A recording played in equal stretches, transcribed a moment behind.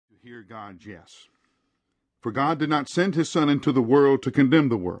Hear God's yes. For God did not send his Son into the world to condemn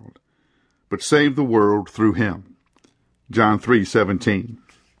the world, but save the world through him. John 3:17.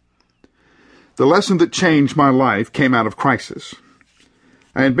 The lesson that changed my life came out of crisis.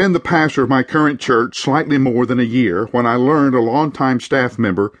 I had been the pastor of my current church slightly more than a year when I learned a longtime staff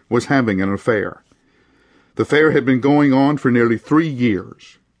member was having an affair. The affair had been going on for nearly 3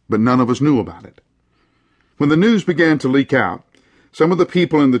 years, but none of us knew about it. When the news began to leak out, some of the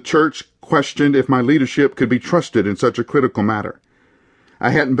people in the church questioned if my leadership could be trusted in such a critical matter. I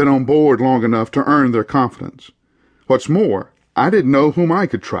hadn't been on board long enough to earn their confidence. What's more, I didn't know whom I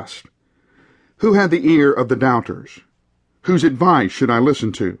could trust. Who had the ear of the doubters? Whose advice should I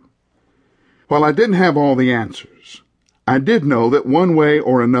listen to? While I didn't have all the answers, I did know that one way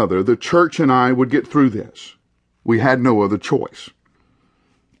or another the church and I would get through this. We had no other choice.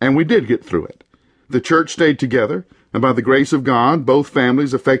 And we did get through it. The church stayed together, and by the grace of God, both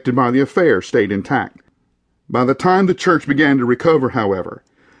families affected by the affair stayed intact. By the time the church began to recover, however,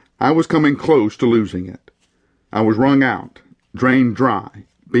 I was coming close to losing it. I was wrung out, drained dry,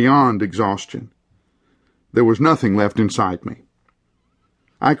 beyond exhaustion. There was nothing left inside me.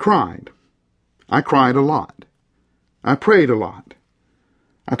 I cried. I cried a lot. I prayed a lot.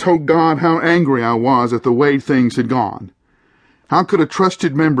 I told God how angry I was at the way things had gone. How could a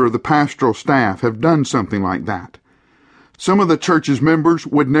trusted member of the pastoral staff have done something like that? Some of the church's members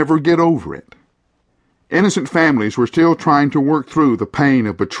would never get over it. Innocent families were still trying to work through the pain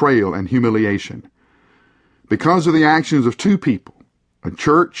of betrayal and humiliation. Because of the actions of two people, a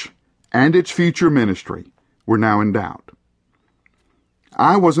church and its future ministry were now in doubt.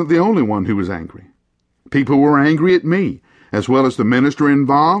 I wasn't the only one who was angry. People were angry at me, as well as the minister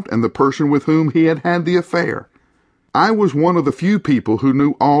involved and the person with whom he had had the affair. I was one of the few people who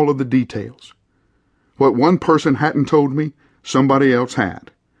knew all of the details. What one person hadn't told me, somebody else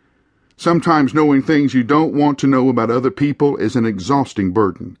had. Sometimes knowing things you don't want to know about other people is an exhausting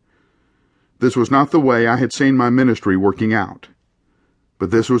burden. This was not the way I had seen my ministry working out,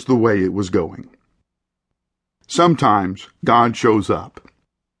 but this was the way it was going. Sometimes God shows up.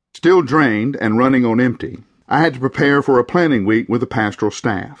 Still drained and running on empty, I had to prepare for a planning week with the pastoral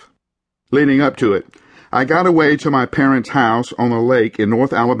staff. Leading up to it, I got away to my parents' house on a lake in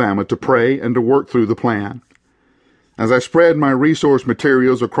North Alabama to pray and to work through the plan. As I spread my resource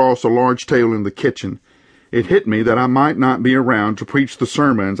materials across a large table in the kitchen, it hit me that I might not be around to preach the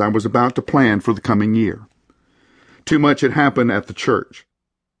sermons I was about to plan for the coming year. Too much had happened at the church.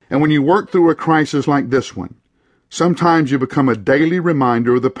 And when you work through a crisis like this one, sometimes you become a daily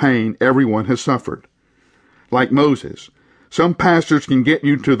reminder of the pain everyone has suffered. Like Moses, some pastors can get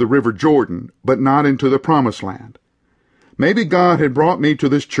you to the River Jordan, but not into the Promised Land. Maybe God had brought me to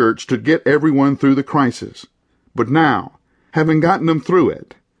this church to get everyone through the crisis, but now, having gotten them through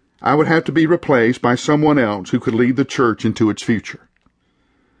it, I would have to be replaced by someone else who could lead the church into its future.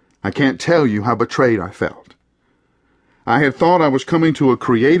 I can't tell you how betrayed I felt. I had thought I was coming to a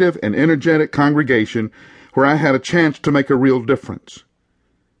creative and energetic congregation where I had a chance to make a real difference.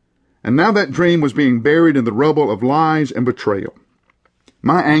 And now that dream was being buried in the rubble of lies and betrayal.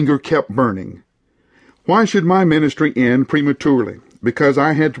 My anger kept burning. Why should my ministry end prematurely? Because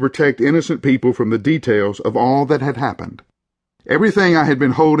I had to protect innocent people from the details of all that had happened. Everything I had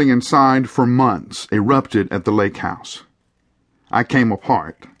been holding inside for months erupted at the lake house. I came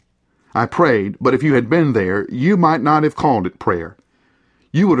apart. I prayed, but if you had been there, you might not have called it prayer.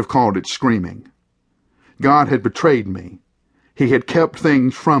 You would have called it screaming. God had betrayed me. He had kept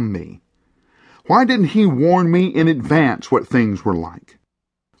things from me. Why didn't he warn me in advance what things were like?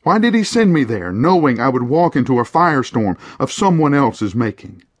 Why did he send me there, knowing I would walk into a firestorm of someone else's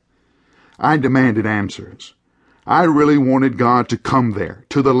making? I demanded answers. I really wanted God to come there,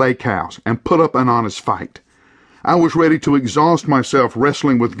 to the lake house, and put up an honest fight. I was ready to exhaust myself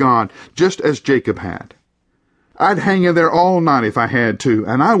wrestling with God, just as Jacob had. I'd hang in there all night if I had to,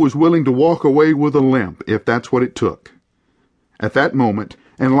 and I was willing to walk away with a limp if that's what it took. At that moment,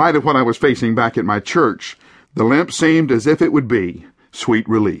 in light of what I was facing back at my church, the limp seemed as if it would be sweet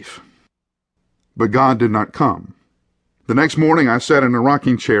relief. But God did not come. The next morning I sat in a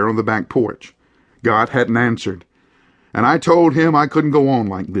rocking chair on the back porch. God hadn't answered, and I told him I couldn't go on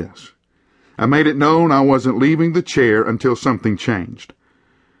like this. I made it known I wasn't leaving the chair until something changed.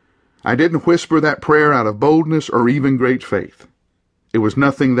 I didn't whisper that prayer out of boldness or even great faith. It was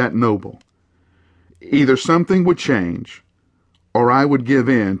nothing that noble. Either something would change, or I would give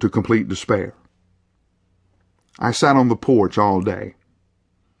in to complete despair. I sat on the porch all day.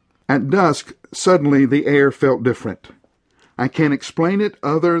 At dusk, suddenly the air felt different. I can't explain it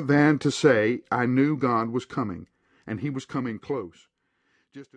other than to say I knew God was coming, and he was coming close.